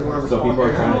 So people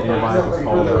are trying to improvise what's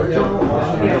called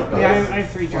Yeah, I have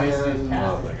 3 choices.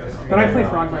 But I play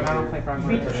Frogman, I don't play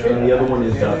Frogman. And the other one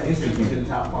is instituted.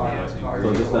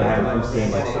 So just that I have an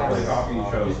instant like stuff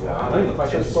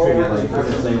like just triggered like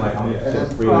saying like I'm gonna get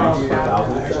 3 weeks for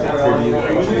 1,000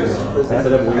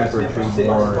 instead of waiting for a tree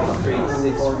more or something.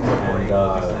 And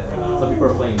some people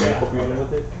are playing medical fusion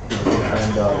with it.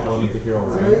 And going to hero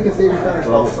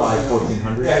level 5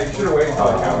 1400. Yeah, you should have waited until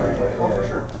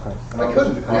I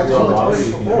couldn't. And so a lot of you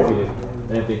can contribute it.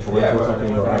 And if they torrent or something,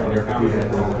 you'll have air confusion,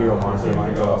 there's a hero monster, you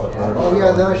can go up Oh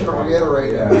yeah, then I should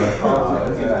reiterate.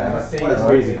 It's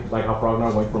crazy, like how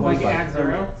Frognar went from Like just Ab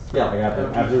Zero? Yeah, like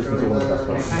Ab Zero's considered one of the best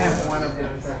players. I have one of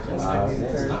those.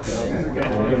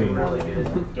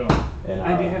 And, I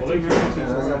do have 2 American.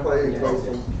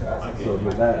 So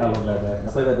with that, I love that deck.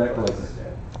 I play that deck for like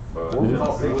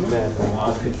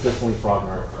just consistently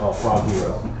Frognar. Oh, Frog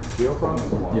Hero. Hero Frog?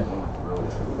 Yeah.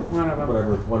 One of them.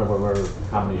 Whatever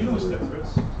combination it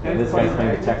is. And this guy's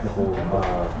playing the technical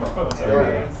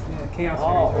area. Yeah, Chaos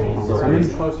Fury. So I'm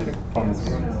closer to Chaos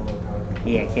Fury.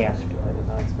 Yeah, Chaos Fury. I did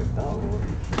not expect that one.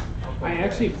 I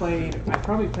actually played, I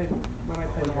probably played, when I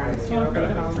played the longest hero,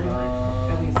 probably,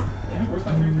 at least,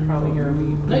 probably Hero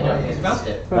Beat. No, you don't, you bounced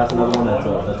it. That's another one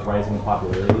that's rising in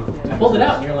popularity. I pulled it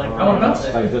out and you're like, I want to bounce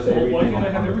it. Like just everything on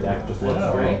the deck just looks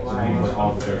great. So you put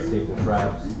all the staple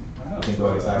traps. You can go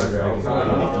like Cyber Dragon,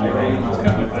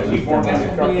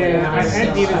 yeah, I had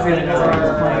Divas in it as far as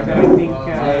playing, but I think I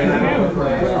would have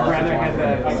rather had the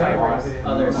Cyber.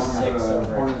 Other 6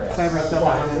 over. Cyber stuff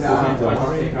on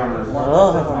it.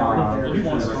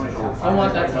 I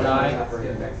want that to die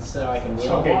so I can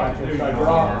wheel.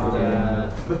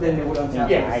 But then it would have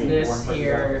this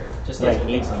here just Like doesn't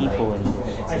 8 make something. people in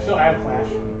here. I still have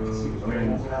Flash.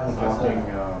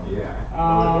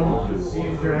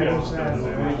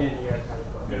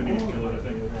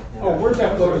 Oh, where's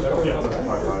that Lotus go?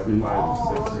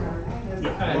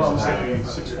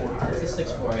 It's a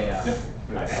 6-4, yeah.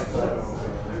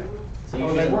 So you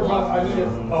can block. I need it.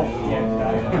 Oh,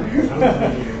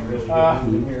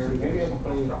 maybe I can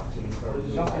play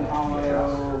Jumping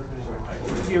Hollow.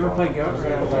 Do you ever play Goat or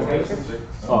PlayStation?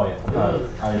 Oh yeah,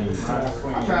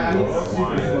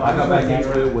 I got back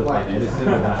into it with like EDISON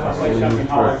and I slowly moved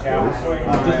towards Ghost.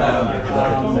 Just that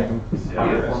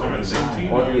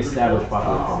or the established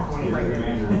popular forms.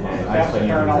 I played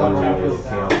Chaos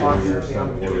Warrior, Sun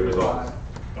Warrior.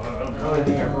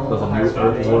 There's a new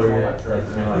Earth Warrior that's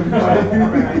been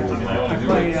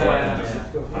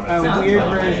I played a weird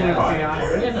version of Chaos.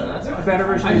 A better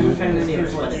version of Independent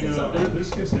is what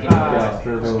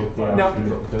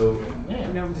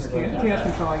no, just Chaos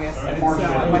Control, I guess. It's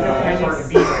like a Penance,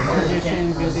 Tradition,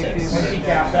 Vindictive.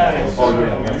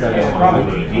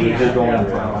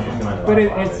 But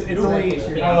it's only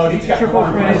triple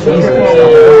credit,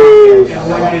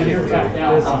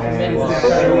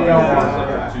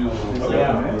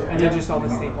 and then just all the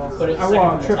staples. I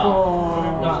want triple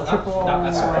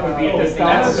would be the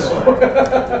stars.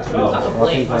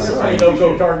 No go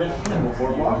target.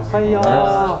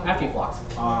 After you blocks.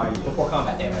 Before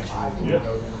combat damage.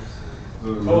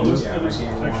 Oh, this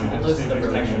protection. Loses the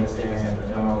protection.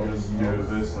 Do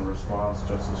this in response,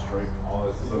 just a strike.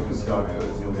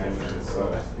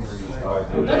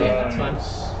 Okay, that's fine.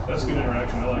 That's good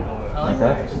interaction. I like all that. I like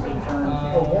that.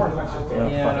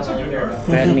 Yeah, that's a good hero.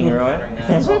 Fattening Roy. In fact,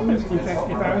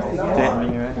 if I was to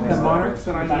get the monarchs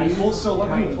that I use, Well, so let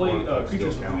me play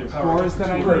creatures with your power. wars that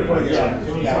I use,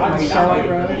 my Starlight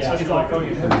Road is all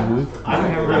coded. I don't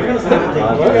have Road.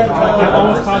 I'm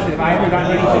almost positive. I haven't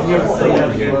gotten anything new. I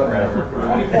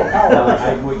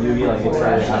would you like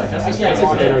excited how to have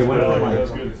it. Went from like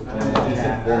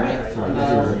decent format to like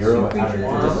Euro out of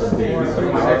just a big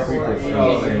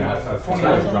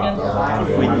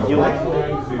When you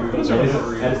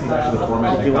Edison's actually the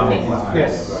format that comes.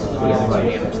 Yes.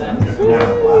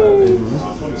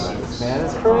 Man,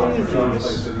 it's crazy.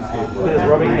 With his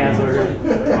rubbing hands over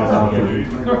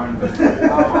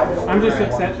I'm just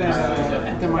upset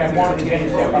that the mindset of the game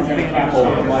is banned.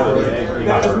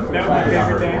 That was my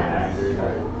favorite thing.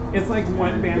 It's like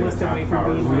one ban list away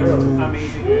from being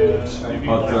amazing.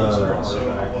 But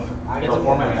the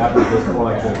format after this, or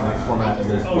like the next format of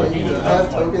this, like favorite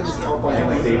format.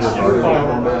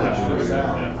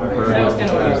 That was kind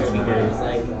of what I was thinking.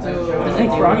 I think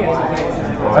Frog has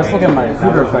I just look at my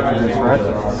food effectiveness, right?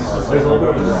 There's a little bit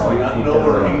of this,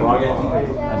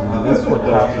 and this would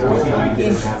happen.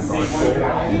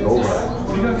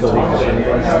 So they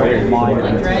can mine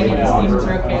and Dragon, Steve's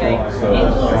okay.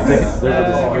 there's a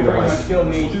dispute of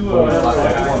like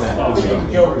that format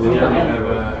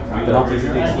then I'll take the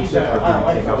exclusive or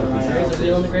can you take out the pieces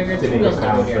to make a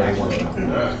balance for everyone.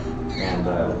 And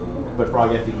but Frog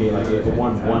FTK like it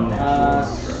won one match.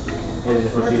 And then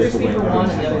if we see this win,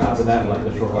 after that, like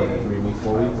the short like 3 weeks,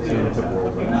 4 weeks, and then it took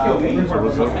world.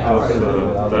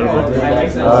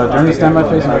 During the standby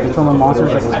phase, when I control my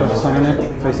monsters, I can special summon it,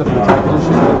 face up in attack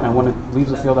position, and when it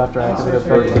leaves the field after I activate a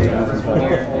effect, it takes from field.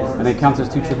 And it counts as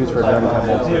 2 tributes for a dragon type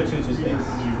also. So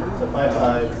 5,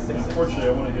 5, 6. Unfortunately, I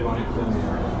want to hit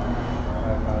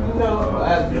No,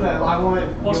 I want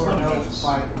your help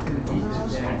fight to the beach.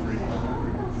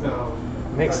 So.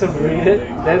 Make some read it,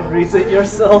 then read it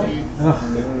yourself.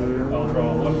 I'll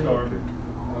draw 1 card.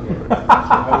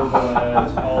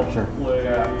 I'll Sure. play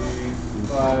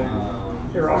 5.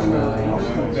 Here, I'll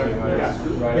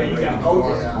yeah, you got it.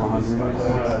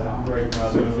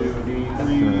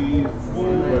 3, 4,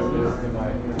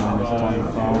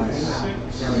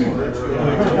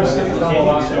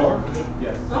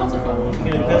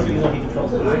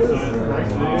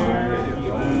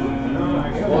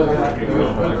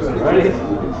 Ready?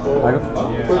 Oh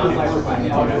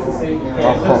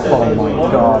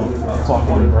my god,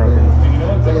 fucking broken. I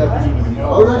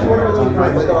was actually wondering when I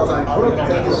played that, I was like, I would have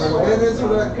taken the land answer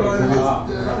that card.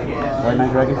 Right,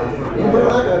 Night Dragon? I'm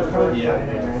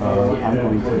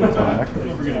going to attack. It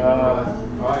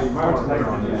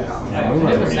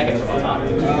was second from the top.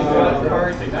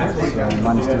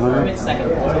 Minus 200. Second.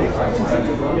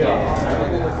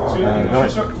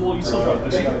 Well, you still draw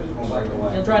this card.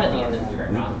 You'll draw it at the end of the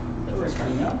turn, not the first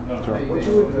turn. No, What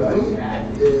you would do is.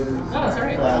 it's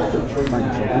alright. Oh,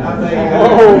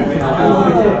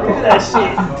 look at that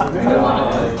shit.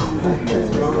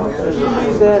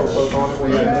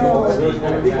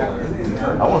 I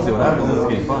want to see what happens. This is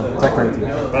getting fun. Attack right to you.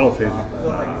 Battle phase.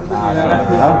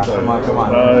 Come on, come on.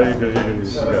 You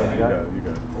got it.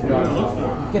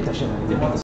 Get that shit out of here.